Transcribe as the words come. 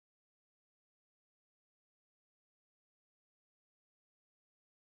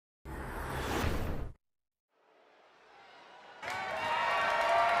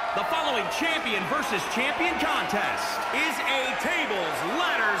champion versus champion contest is a tables,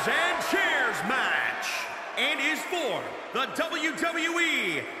 ladders, and chairs match, and is for the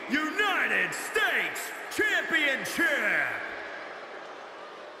WWE United States Championship.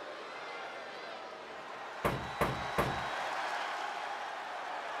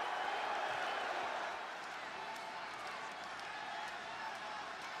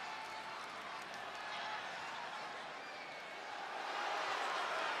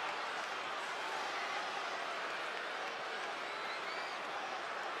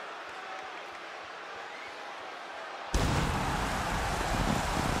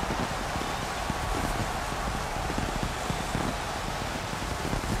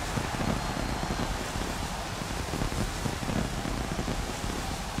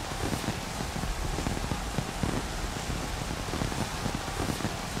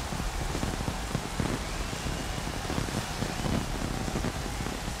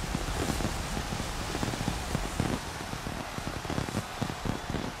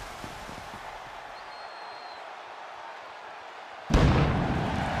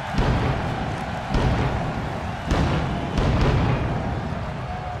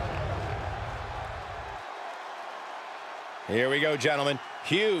 Here we go, gentlemen.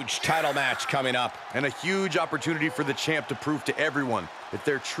 Huge title match coming up. And a huge opportunity for the champ to prove to everyone that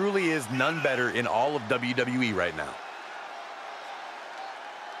there truly is none better in all of WWE right now.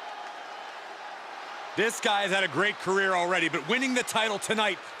 This guy has had a great career already, but winning the title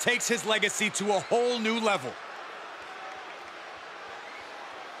tonight takes his legacy to a whole new level.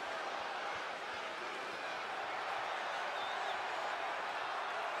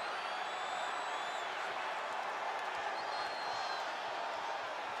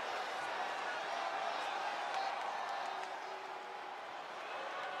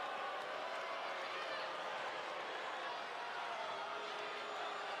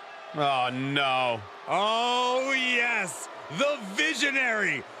 Oh, no. Oh, yes. The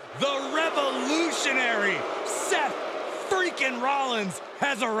visionary, the revolutionary, Seth freaking Rollins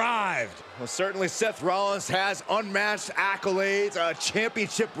has arrived. Well, certainly Seth Rollins has unmatched accolades, a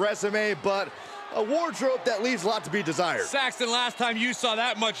championship resume, but a wardrobe that leaves a lot to be desired. Saxton, last time you saw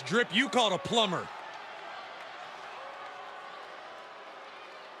that much drip, you called a plumber.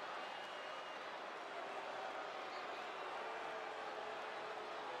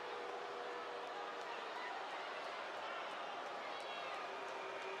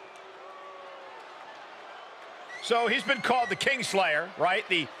 So he's been called the Kingslayer, right?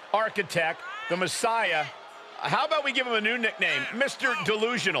 The Architect, the Messiah. How about we give him a new nickname, Mr.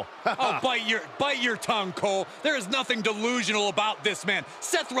 Delusional? Oh, bite your tongue, Cole. There is nothing delusional about this man.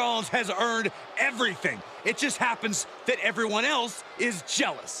 Seth Rollins has earned everything. It just happens that everyone else is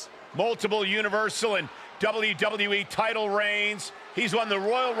jealous. Multiple Universal and WWE title reigns. He's won the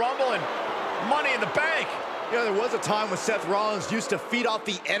Royal Rumble and Money in the Bank. You know, there was a time when Seth Rollins used to feed off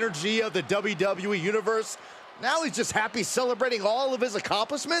the energy of the WWE Universe. Now he's just happy celebrating all of his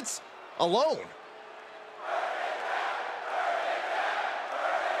accomplishments alone.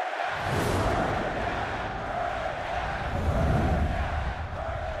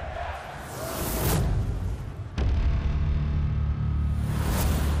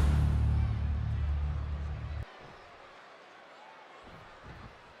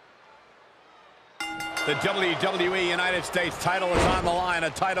 The WWE United States title is on the line, a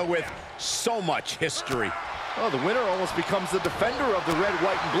title with so much history. Oh, the winner almost becomes the defender of the red,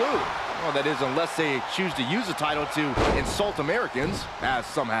 white, and blue. Well, that is, unless they choose to use the title to insult Americans, as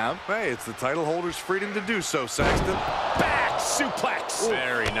some have. Hey, it's the title holder's freedom to do so, Saxton. Back suplex. Ooh.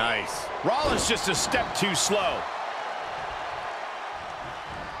 Very nice. Rollins just a step too slow.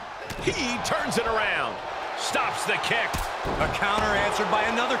 He turns it around. Stops the kick. A counter answered by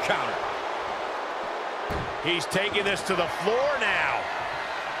another counter. He's taking this to the floor now.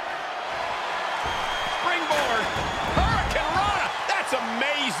 Springboard. Hurricanrana. That's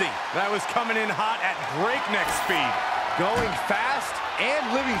amazing. That was coming in hot at breakneck speed. Going fast and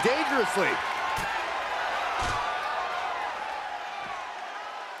living dangerously.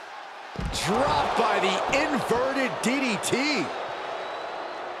 Dropped by the inverted DDT.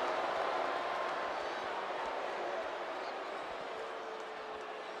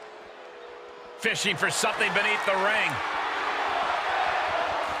 Fishing for something beneath the ring.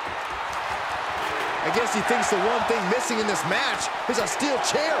 I guess he thinks the one thing missing in this match is a steel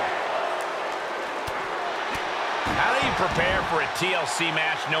chair. How do you prepare for a TLC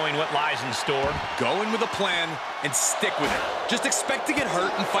match knowing what lies in store? Go in with a plan and stick with it. Just expect to get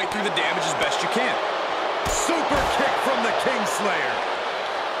hurt and fight through the damage as best you can. Super kick from the Kingslayer.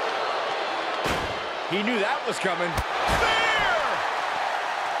 He knew that was coming.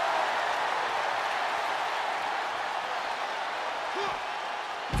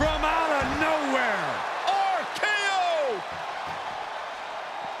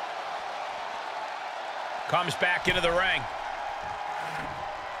 Comes back into the ring.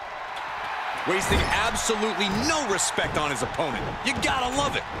 Wasting absolutely no respect on his opponent. You gotta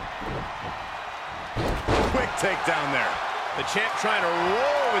love it. Quick takedown there. The champ trying to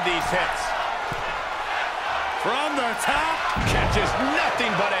roll with these hits. From the top. Catches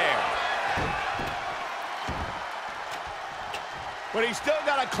nothing but air. But he's still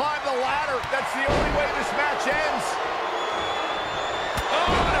got to climb the ladder. That's the only way this match ends.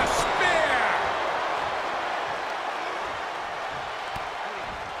 Oh, and a spear!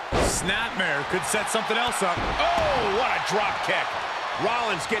 Snapmare could set something else up. Oh, what a drop kick.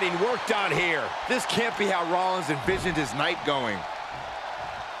 Rollins getting worked on here. This can't be how Rollins envisioned his night going.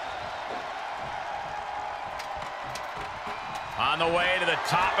 On the way to the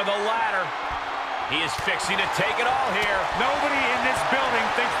top of the ladder. He is fixing to take it all here. Nobody in this building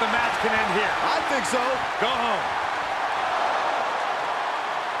thinks the match can end here. I think so. Go home.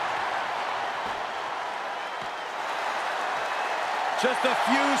 Just a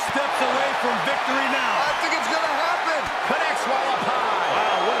few steps away from victory now. I think it's going to happen. Connects while up high.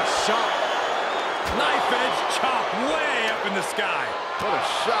 Wow, what a shot. Knife edge chop way up in the sky. What a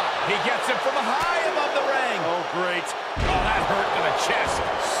shot. He gets it from high above the ring. Oh, great. Oh, that hurt to the chest.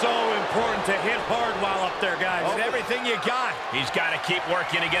 So important to hit hard while up there, guys. And everything you got. He's got to keep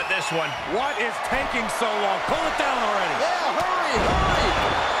working to get this one. What is taking so long? Pull it down already. Yeah, hurry, hurry.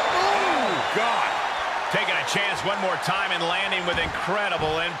 Oh, God. Taking a chance one more time and landing with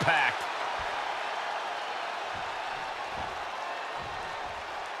incredible impact.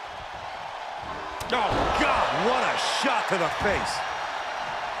 Oh, God, what a shot to the face.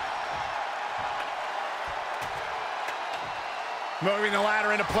 Moving the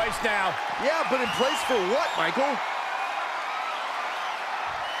ladder into place now. Yeah, but in place for what, Michael?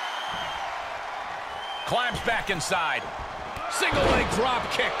 Climbs back inside. Single leg drop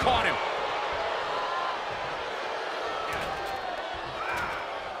kick caught him.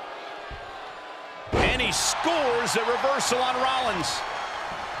 And he scores a reversal on Rollins.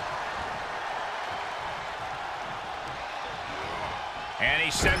 And he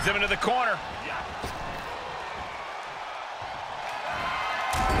sends him into the corner.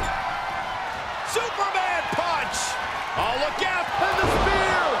 Superman punch! Oh, look out! And the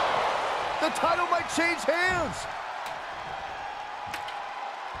spear! The title might change hands.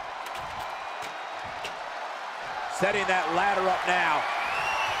 Setting that ladder up now.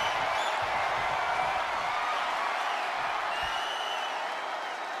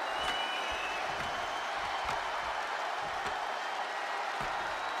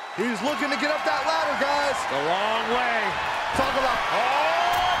 He's looking to get up that ladder, guys. The long way. Talk about...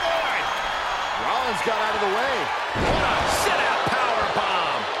 Oh, boy! Rollins got out of the way. What a sit-out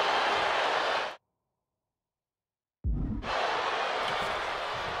powerbomb!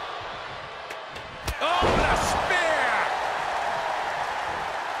 Oh, and a spear!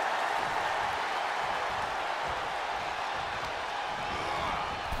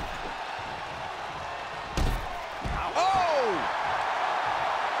 Oh!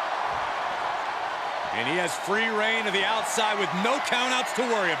 And he has free reign to the outside with no countouts to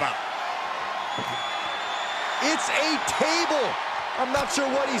worry about. It's a table. I'm not sure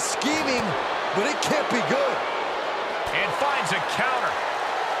what he's scheming, but it can't be good. And finds a counter.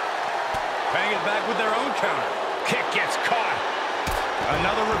 Bang it back with their own counter. Kick gets caught.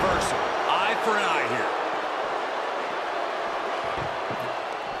 Another reversal. Eye for an eye here.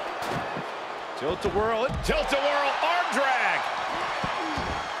 Tilt-a-whirl, tilt-a-whirl, arm drag.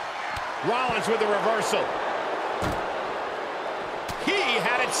 Rollins with the reversal. He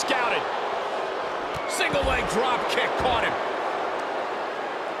had it scouted. Single leg drop kick caught him.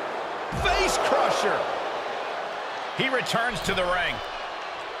 Face crusher. He returns to the ring.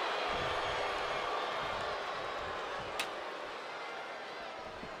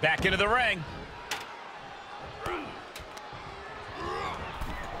 Back into the ring.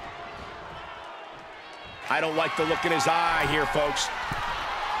 I don't like the look in his eye here, folks.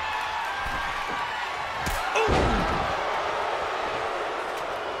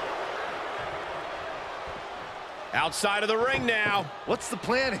 Outside of the ring now. What's the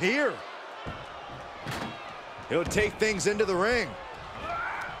plan here? He'll take things into the ring.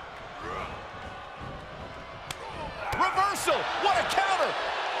 Reversal! What a counter!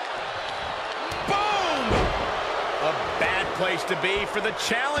 Boom! A bad place to be for the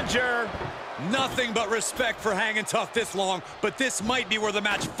challenger. Nothing but respect for hanging tough this long, but this might be where the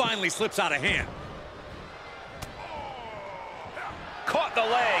match finally slips out of hand. Caught the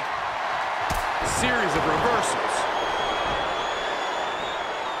leg. Series of reversals.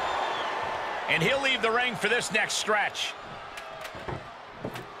 And he'll leave the ring for this next stretch.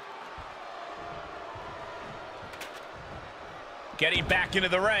 Getting back into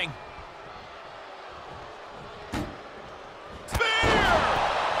the ring.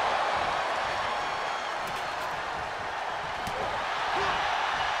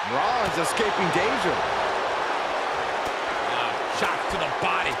 Rollins escaping danger. Shot to the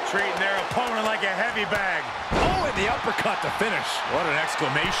body. Treating their opponent like a heavy bag. Oh, and the uppercut to finish. What an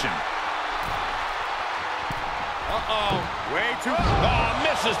exclamation. Uh-oh. Way too... Oh,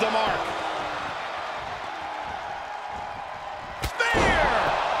 misses the mark. Spear!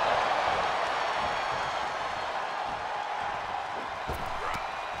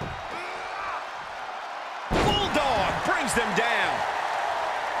 Bulldog brings them down.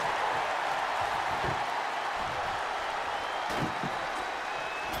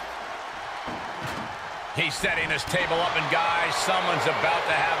 He's setting this table up, and guys, someone's about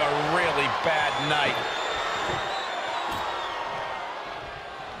to have a really bad night.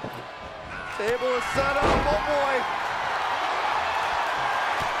 Table is set up, oh boy.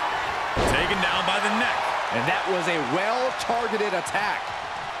 Taken down by the neck. And that was a well-targeted attack.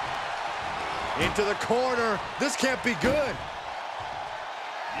 Into the corner. This can't be good.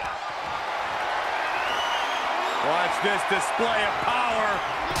 Watch this display of power.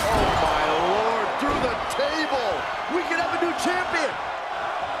 Oh, my Lord. Through the table. We could have a new champion.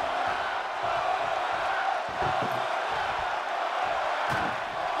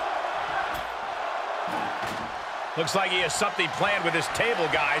 Looks like he has something planned with his table,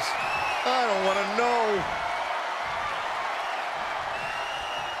 guys. I don't want to know.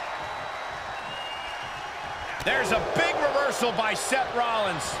 There's a big reversal by Seth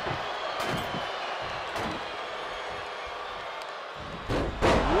Rollins.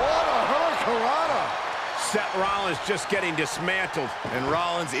 What a hurricanrana. Seth Rollins just getting dismantled. And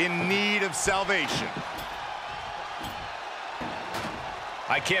Rollins in need of salvation.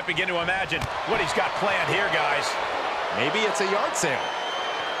 I can't begin to imagine what he's got planned here, guys. Maybe it's a yard sale.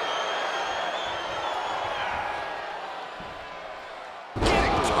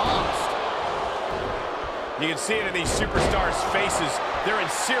 Getting tossed. You can see it in these superstars' faces. They're in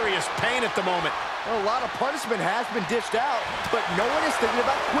serious pain at the moment. Well, a lot of punishment has been dished out, but no one is thinking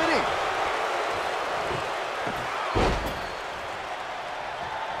about quitting.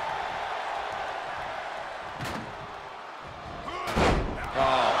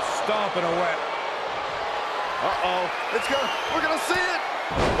 Stomping away. Uh-oh. We're gonna see it.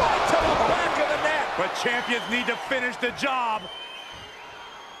 Right to the back of the net. But champions need to finish the job.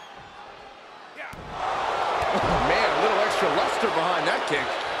 Oh, man, a little extra luster behind that kick.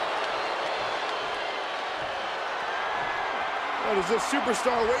 What is this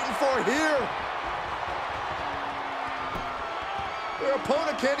superstar waiting for here? Their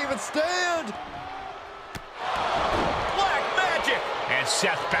opponent can't even stand. Black magic! And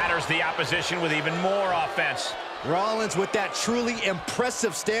Seth batters the opposition with even more offense. Rollins, with that truly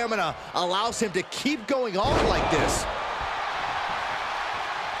impressive stamina, allows him to keep going on like this.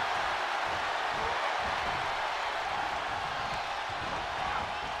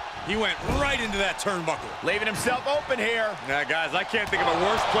 He went right into that turnbuckle. Leaving himself open here. Now, guys, I can't think of a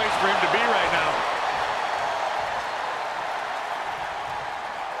worse place for him to be right now.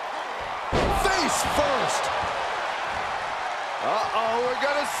 Face first. Uh-oh, we're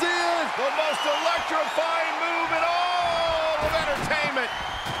gonna see it. The most electrifying move in all of entertainment.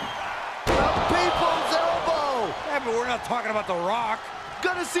 The people's elbow. Yeah, but we're not talking about The Rock.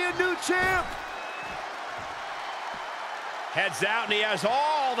 Gonna see a new champ. Heads out, and he has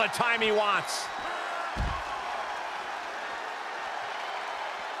all the time he wants.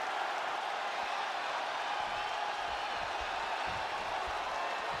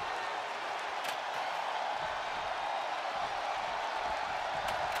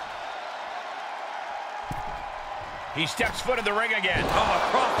 He steps foot in the ring again. Oh,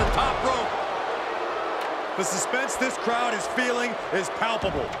 across the top rope. The suspense this crowd is feeling is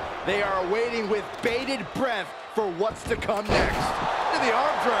palpable. They are waiting with bated breath for what's to come next. To the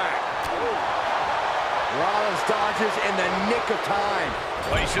arm drag. Rollins dodges in the nick of time.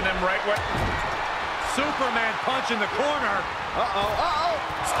 Placing them right where... Superman punch in the corner. Uh-oh.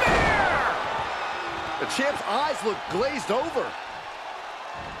 Spear! The champ's eyes look glazed over.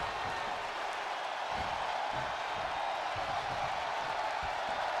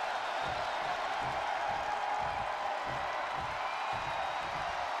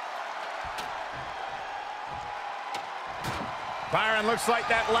 Byron, looks like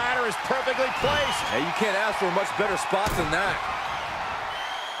that ladder is perfectly placed. Hey, you can't ask for a much better spot than that.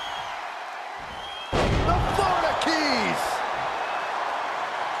 The Florida Keys!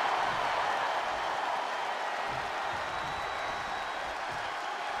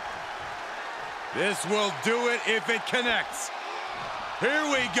 This will do it if it connects. Here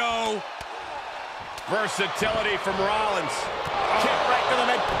we go. Versatility from Rollins. Kick right to the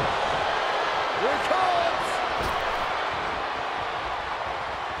mid. Here it comes.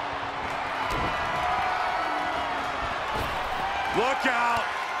 Look out.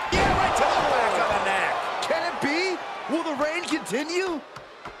 Yeah, right to the back of the neck. Can it be? Will the reign continue?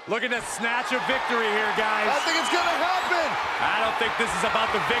 Looking to snatch a victory here, guys. I think it's gonna happen. I don't think this is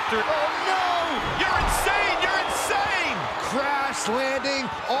about the victory. Oh no! You're insane! You're insane! Crash landing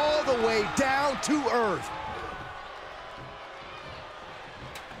all the way down to earth.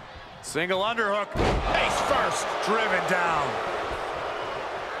 Single underhook. Face first. Driven down.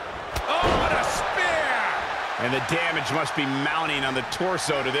 Oh, what a spear! And the damage must be mounting on the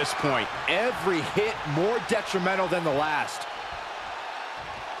torso to this point. Every hit more detrimental than the last.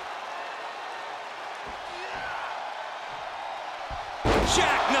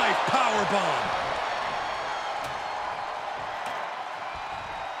 Jackknife powerbomb.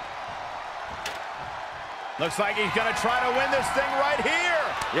 Looks like he's gonna try to win this thing right here.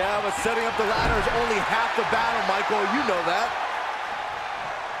 Yeah, but setting up the ladder is only half the battle, Michael. You know that.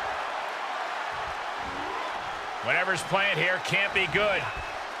 Whatever's playing here can't be good.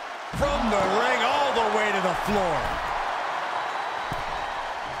 From the ring all the way to the floor.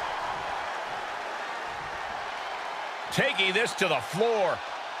 Taking this to the floor.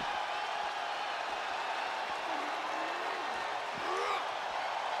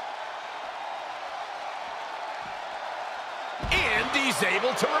 And he's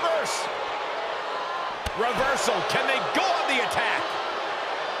able to reverse. Reversal. Can they go on the attack?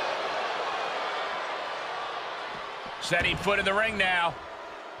 Setting foot in the ring now.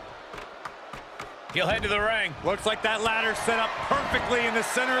 He'll head to the ring. Looks like that ladder set up perfectly in the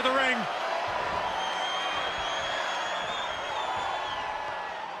center of the ring.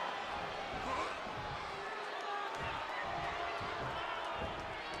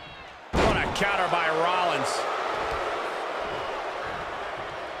 What a counter by Rollins.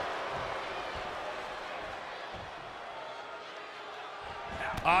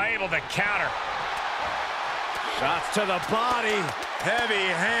 Able to counter. Shots to the body. Heavy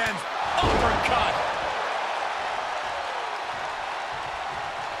hands. Uppercut.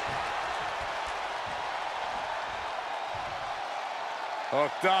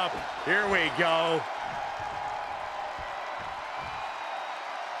 Hooked up. Here we go.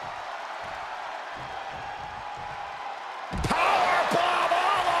 Powerbomb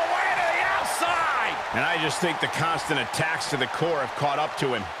all the way to the outside. And I just think the constant attacks to the core have caught up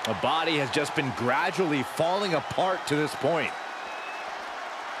to him. The body has just been gradually falling apart to this point.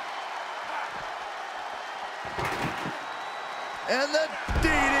 And the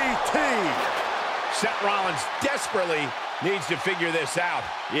DDT. Seth Rollins desperately needs to figure this out.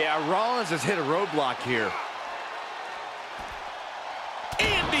 Yeah, Rollins has hit a roadblock here.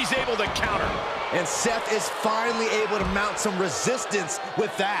 And he's able to counter. And Seth is finally able to mount some resistance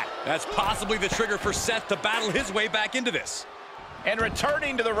with that. That's possibly the trigger for Seth to battle his way back into this. And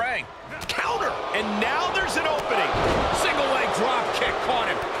returning to the ring. Counter. And now there's an opening. Single leg drop kick caught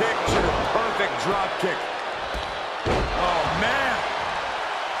him. Picture perfect drop kick. Oh, man.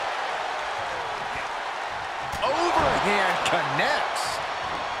 Overhand connects.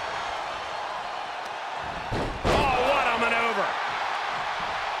 Oh, what a maneuver.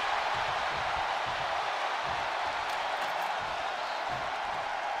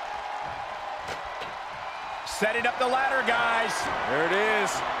 Setting up the ladder, guys. There it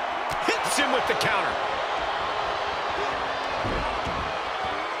is. Hits him with the counter.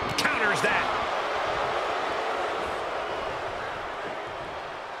 Counters that.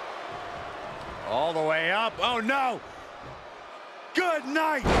 All the way up. Oh, no. Good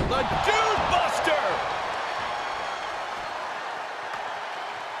night. The Dude Buster.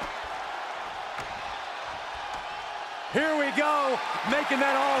 Here we go, making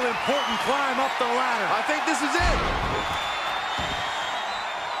that all-important climb up the ladder. I think this is it.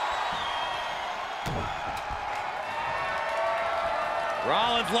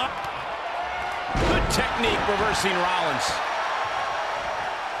 Rollins lock. Good technique reversing Rollins.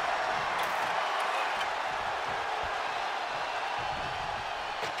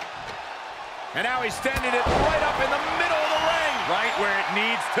 And now he's standing it right up in the middle of the ring. Right where it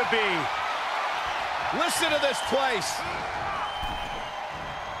needs to be. Listen to this place.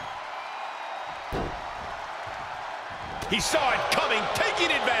 He saw it coming,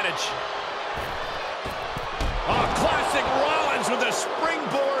 taking advantage. Oh, classic Rollins with a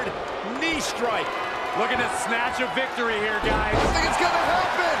springboard knee strike. Looking to snatch a victory here, guys. I think it's going to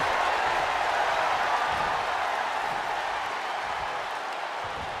happen.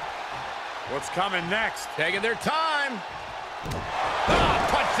 What's coming next? Taking their time. Oh,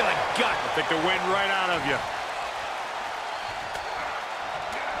 punch to the gut. Took the wind right out of you.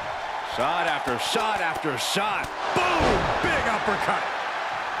 Shot after shot after shot. Boom! Big uppercut.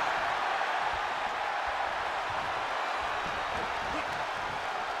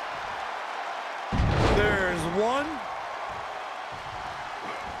 There's one.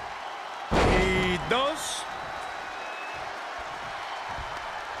 Y dos.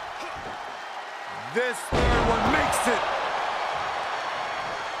 This third one makes it.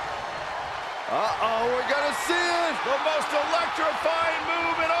 Uh-oh, we're gonna see it. The most electrifying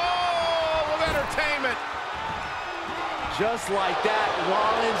move in all of entertainment. Just like that,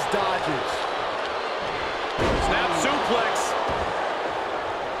 Rollins dodges. Snap suplex.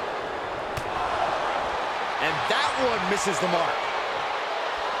 And that one misses the mark.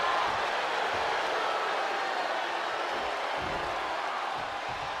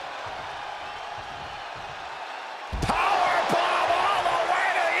 Powerbomb all the way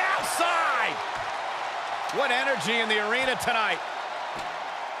to the outside. What energy in the arena tonight.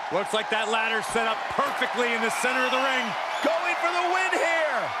 Looks like that ladder's set up perfectly in the center of the ring. Going for the win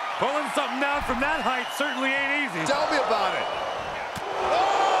here. Pulling something down from that height certainly ain't easy. Tell me about it.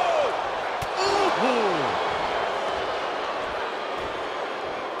 Oh! Ooh.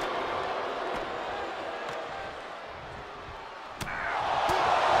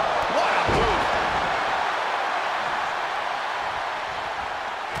 What a move.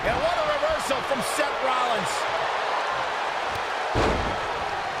 And what a reversal from Seth Rollins.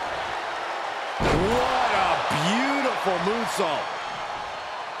 What a beautiful moonsault.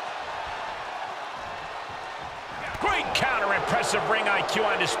 Great counter, impressive ring IQ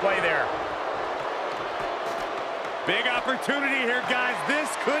on display there. Big opportunity here, guys. This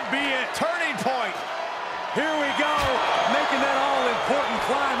could be it. Turning point. Here we go, making that all-important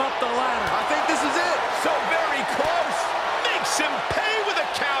climb up the ladder. I think this is it. So very close. Makes him pay with a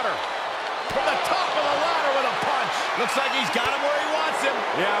counter. From the top of the ladder with a punch. Looks like he's got him where he wants him.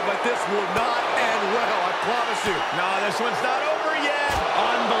 Yeah, but this will not end well, I promise you. No, this one's not over yet.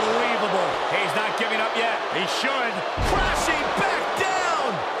 Unbelievable. He's not giving up yet. He should. Crashing back down.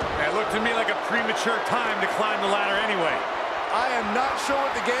 It looked to me like a premature time to climb the ladder anyway. I am not sure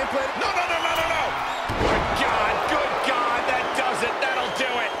what the game plan. No. Good God, that does it. That'll do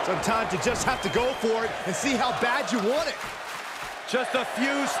it. Sometimes you just have to go for it and see how bad you want it. Just a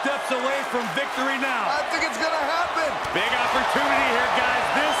few steps away from victory now. I think it's gonna happen. Big opportunity here, guys.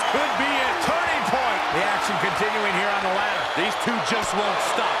 This could be it. Turning point. The action continuing here on the ladder. These two just won't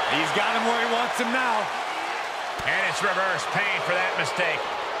stop. He's got him where he wants him now. And it's reverse pain for that mistake.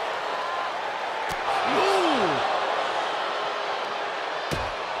 Ooh.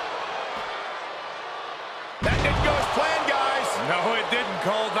 That didn't go as planned, guys. No, it didn't,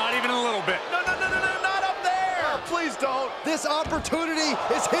 Cole. Not even a little bit. No, not up there. Oh, please don't. This opportunity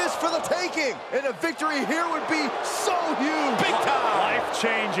is his for the taking. And a victory here would be so huge. Big time.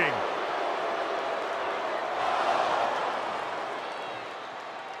 Life-changing.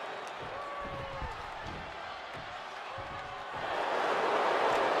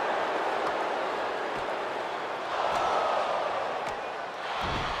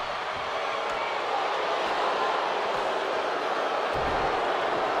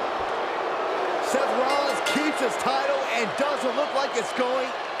 Seth Rollins keeps his title and doesn't look like it's going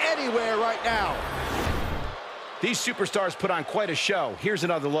anywhere right now. These superstars put on quite a show. Here's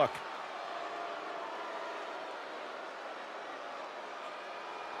another look.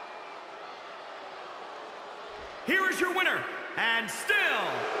 Here is your winner, and still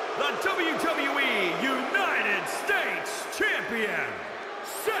the WWE United